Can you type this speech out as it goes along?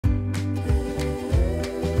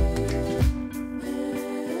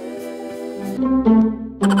Yo.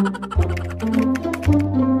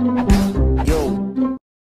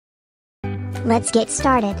 Let's get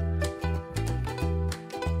started.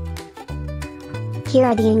 Here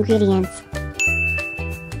are the ingredients.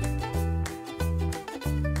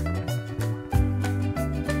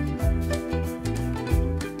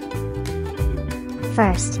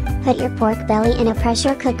 First, put your pork belly in a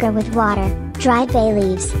pressure cooker with water, dried bay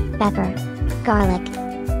leaves, pepper, garlic,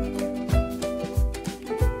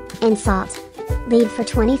 and salt. Leave for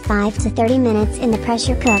 25 to 30 minutes in the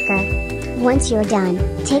pressure cooker. Once you're done,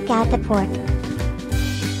 take out the pork.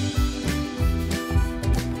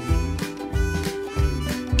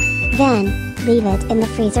 Then, leave it in the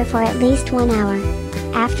freezer for at least 1 hour.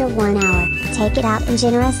 After 1 hour, take it out and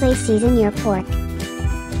generously season your pork.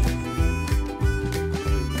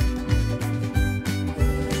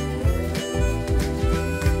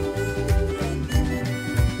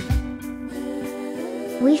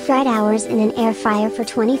 We fried ours in an air fryer for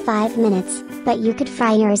 25 minutes, but you could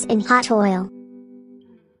fry yours in hot oil.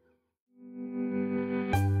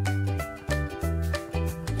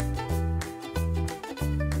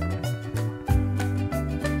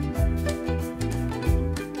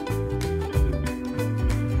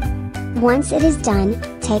 Once it is done,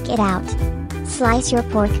 take it out. Slice your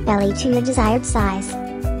pork belly to your desired size.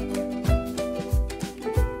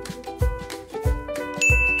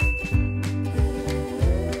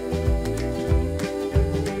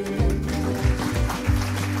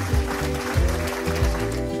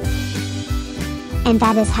 And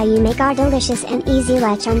that is how you make our delicious and easy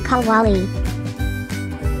Lechon Kawali.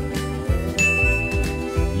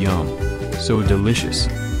 Yum! So delicious!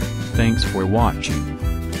 Thanks for watching.